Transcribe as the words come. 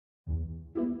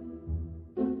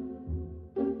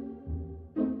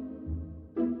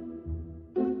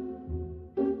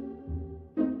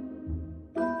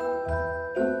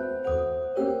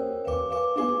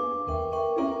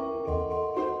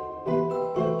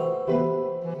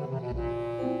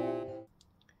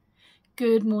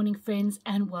Good morning friends,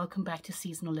 and welcome back to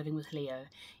Seasonal Living with Leo.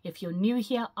 If you're new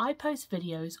here, I post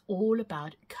videos all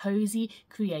about cozy,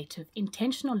 creative,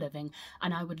 intentional living,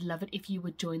 and I would love it if you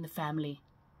would join the family.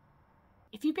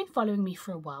 If you've been following me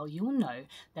for a while, you'll know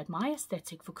that my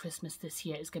aesthetic for Christmas this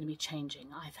year is going to be changing.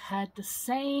 I've had the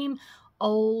same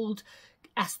old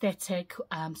aesthetic,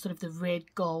 sort of the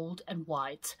red, gold and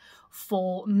white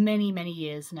for many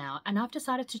years now, and I've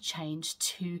decided to change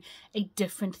to a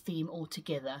different theme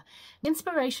altogether. The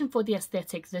inspiration for the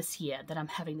aesthetic this year that I'm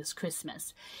having this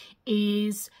Christmas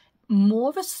is more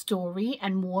of a story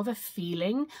and more of a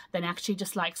feeling than actually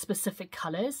just like specific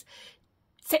colors.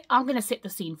 I'm going to set the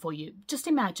scene for you. Just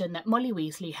imagine that Molly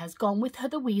Weasley has gone with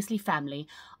the Weasley family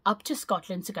up to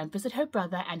Scotland to go and visit her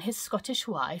brother and his Scottish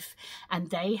wife, and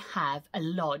they have a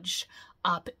lodge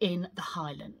up in the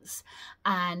Highlands,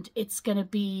 and it's going to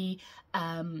be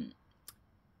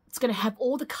it's going to have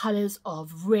all the colours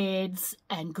of reds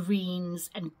and greens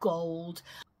and gold.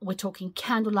 We're talking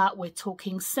candlelight, we're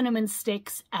talking cinnamon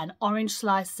sticks and orange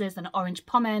slices and orange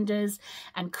pomanders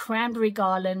and cranberry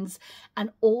garlands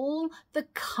and all the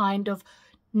kind of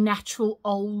natural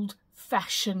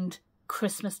old-fashioned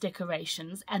Christmas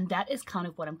decorations, and that is kind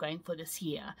of what I'm going for this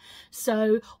year.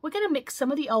 So we're going to mix some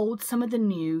of the old, some of the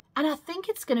new, and I think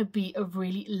it's going to be a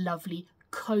really lovely,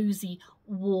 cozy,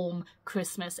 warm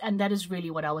Christmas, and that is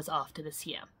really what I was after this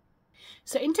year.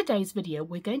 So in today's video,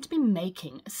 we're going to be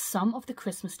making some of the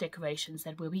Christmas decorations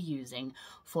that we'll be using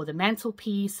for the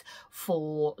mantelpiece,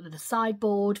 for the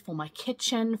sideboard, for my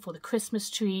kitchen, for the Christmas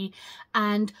tree,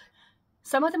 and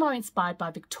some of them are inspired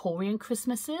by Victorian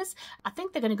Christmases. I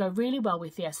think they're going to go really well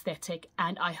with the aesthetic,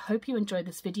 and I hope you enjoy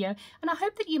this video, and I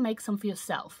hope that you make some for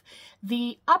yourself.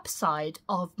 The upside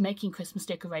of making Christmas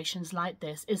decorations like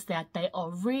this is that they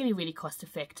are really cost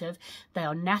effective. They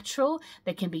are natural,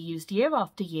 they can be used year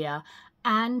after year,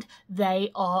 and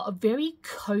they are very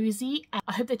cozy.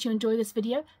 I hope that you enjoy this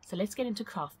video, so let's get into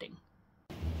crafting.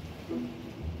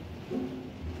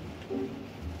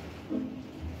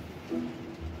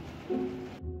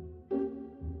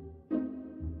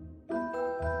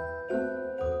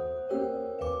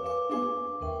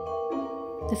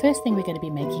 The first thing we're going to be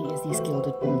making is these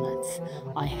gilded walnuts.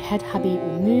 I had hubby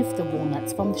remove the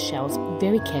walnuts from the shells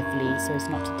very carefully so as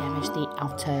not to damage the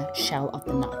outer shell of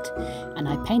the nut. And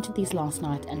I painted these last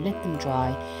night and let them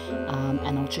dry,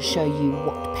 and I'll just show you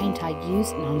what paint I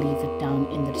used, and I'll leave it down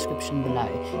in the description below.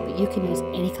 But you can use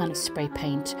any kind of spray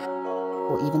paint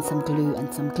or even some glue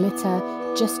and some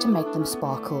glitter just to make them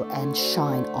sparkle and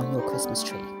shine on your Christmas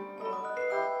tree.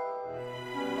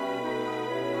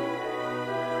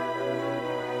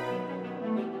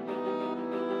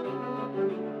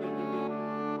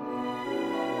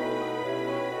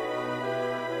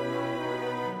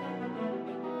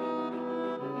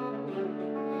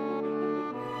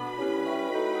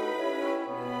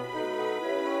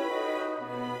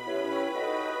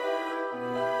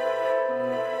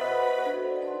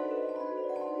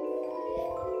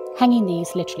 Hanging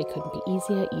these literally couldn't be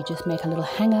easier. You just make a little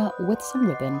hanger with some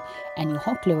ribbon and you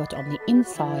hot glue it on the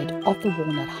inside of the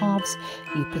walnut halves.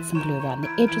 You put some glue around the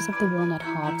edges of the walnut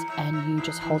halves and you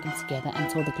just hold them together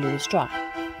until the glue is dry.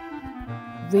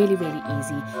 Really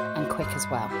easy and quick as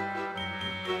well.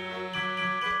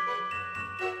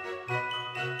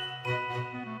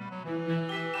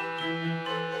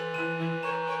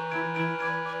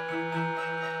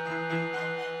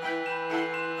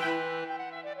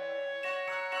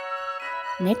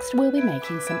 Next, we'll be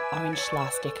making some orange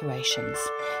slice decorations.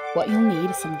 What you'll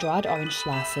need is some dried orange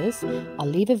slices. I'll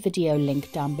leave a video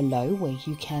link down below where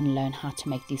you can learn how to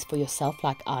make these for yourself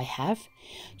like I have.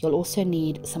 You'll also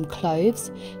need some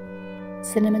cloves,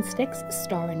 cinnamon sticks,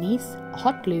 star anise, a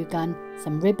hot glue gun,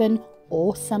 some ribbon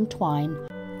or some twine,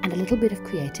 and a little bit of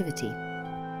creativity.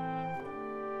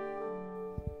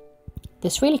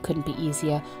 This really couldn't be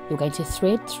easier. You're going to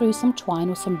thread through some twine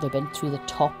or some ribbon through the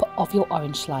top of your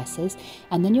orange slices,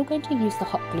 and then you're going to use the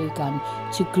hot glue gun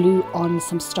to glue on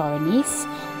some star anise,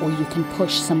 or you can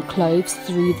push some cloves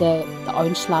through the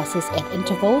orange slices at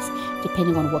intervals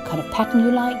depending on what kind of pattern you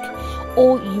like,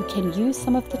 or you can use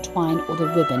some of the twine or the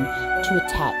ribbon to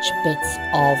attach bits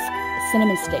of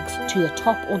cinnamon sticks to the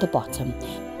top or the bottom.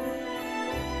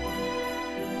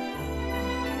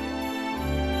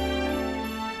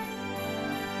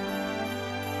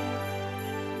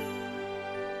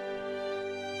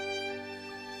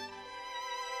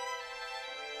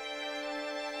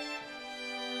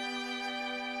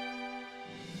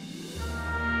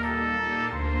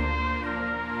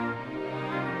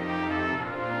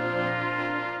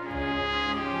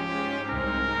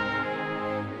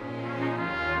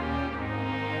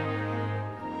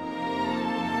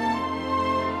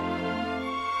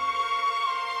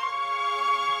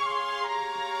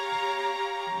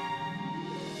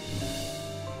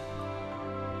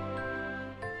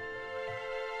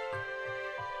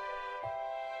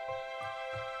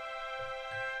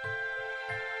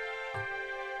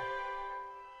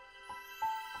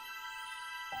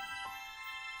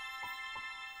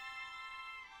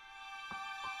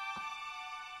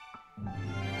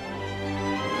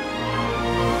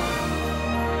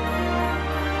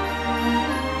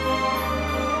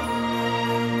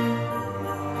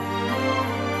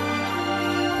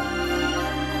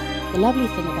 lovely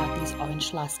thing about these orange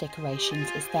slice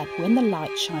decorations is that when the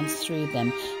light shines through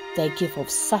them, they give off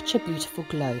such a beautiful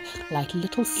glow, like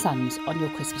little suns on your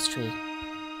Christmas tree.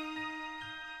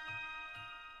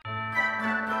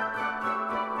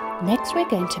 Next, we're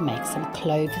going to make some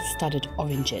clove-studded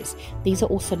oranges. These are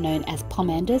also known as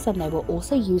pomanders, and they were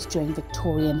also used during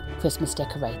Victorian Christmas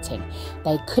decorating.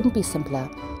 They couldn't be simpler.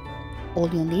 All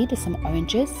you'll need is some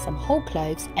oranges, some whole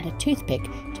cloves, and a toothpick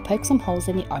to poke some holes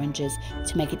in the oranges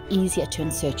to make it easier to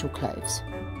insert your cloves.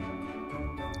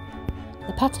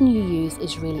 The pattern you use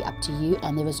is really up to you,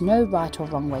 and there is no right or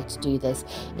wrong way to do this.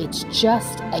 It's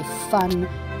just a fun,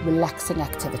 relaxing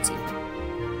activity.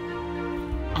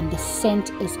 And the scent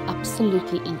is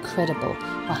absolutely incredible.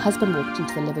 My husband walked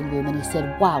into the living room and he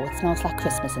said, "Wow, it smells like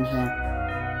Christmas in here."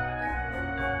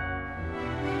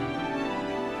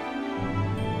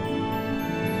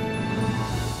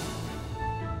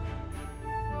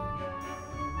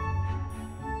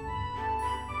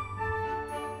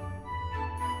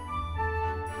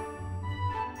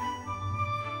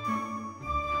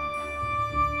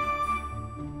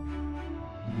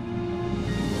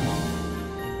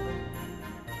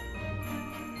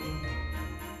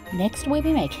 Next, we'll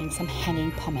be making some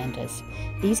hanging pomanders.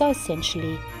 These are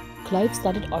essentially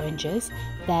clove-studded oranges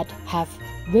that have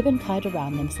ribbon tied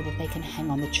around them so that they can hang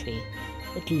on the tree.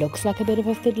 It looks like a bit of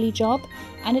a fiddly job,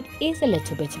 and it is a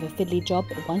little bit of a fiddly job,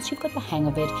 but once you've got the hang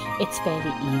of it, it's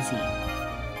fairly easy.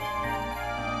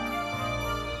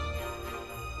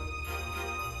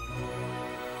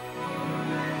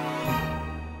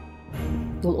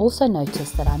 You'll also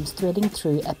notice that I'm threading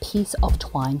through a piece of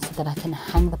twine so that I can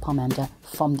hang the pomander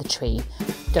from the tree.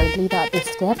 Don't leave out this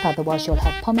step, otherwise you'll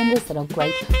have pomanders that are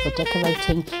great for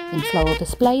decorating in floral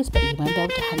displays, but you won't be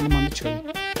able to hang them on the tree.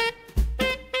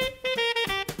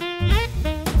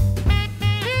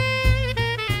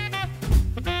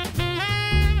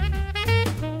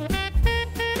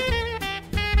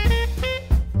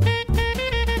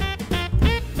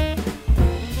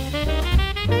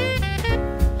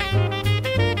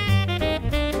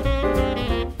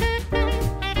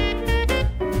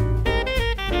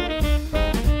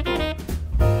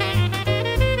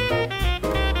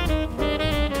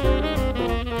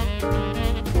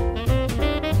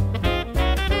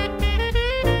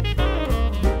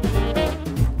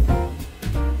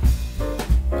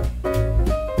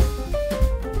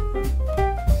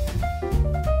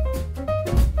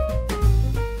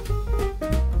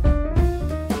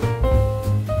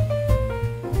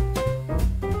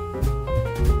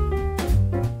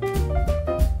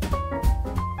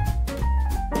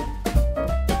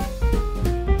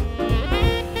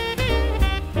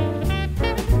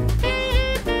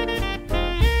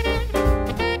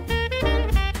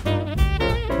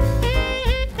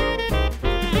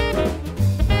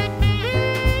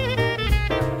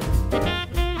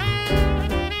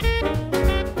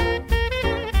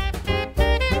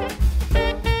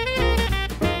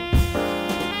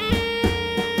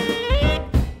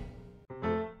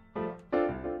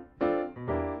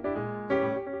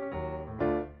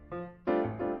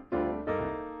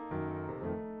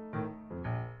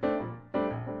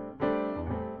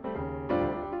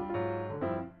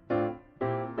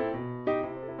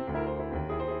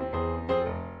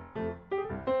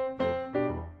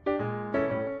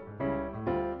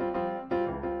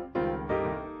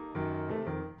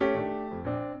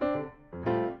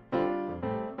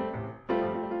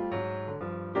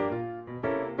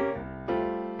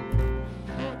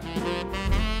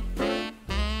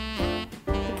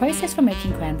 The process for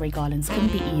making cranberry garlands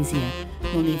couldn't be easier.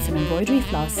 You'll need some embroidery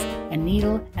floss, a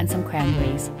needle and some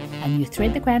cranberries, and you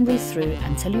thread the cranberries through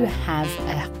until you have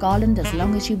a garland as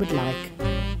long as you would like.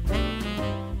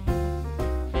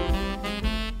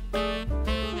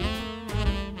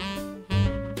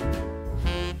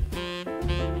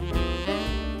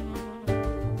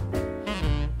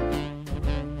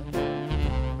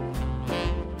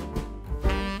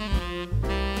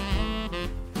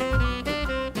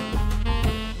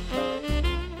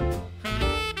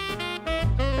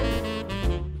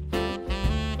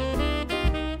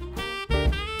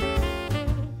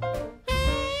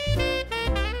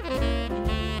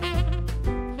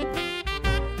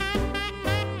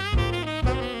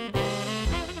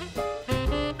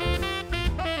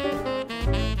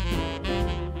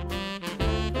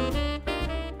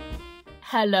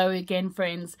 Hello again,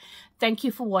 friends. Thank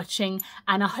you for watching,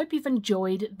 and I hope you've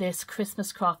enjoyed this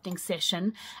Christmas crafting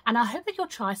session, and I hope that you'll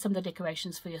try some of the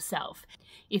decorations for yourself.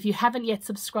 If you haven't yet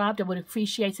subscribed, I would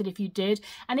appreciate it if you did.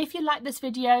 And if you like this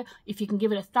video, if you can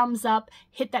give it a thumbs up,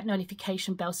 hit that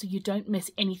notification bell so you don't miss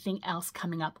anything else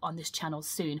coming up on this channel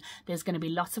soon. There's going to be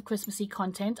lots of Christmassy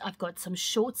content. I've got some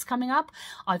shorts coming up.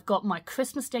 I've got my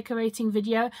Christmas decorating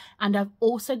video, and I've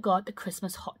also got the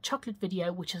Christmas hot chocolate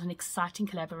video, which is an exciting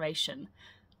collaboration.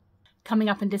 Coming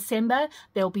up in December,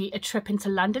 there'll be a trip into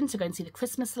London to go and see the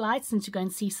Christmas lights and to go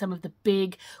and see some of the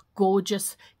big,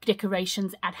 gorgeous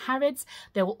decorations at Harrods.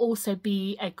 There will also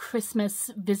be a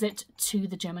Christmas visit to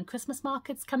the German Christmas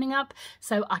markets coming up.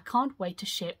 So I can't wait to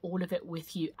share all of it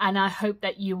with you, and I hope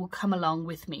that you will come along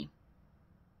with me.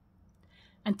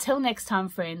 Until next time,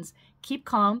 friends, keep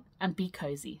calm and be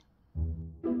cozy.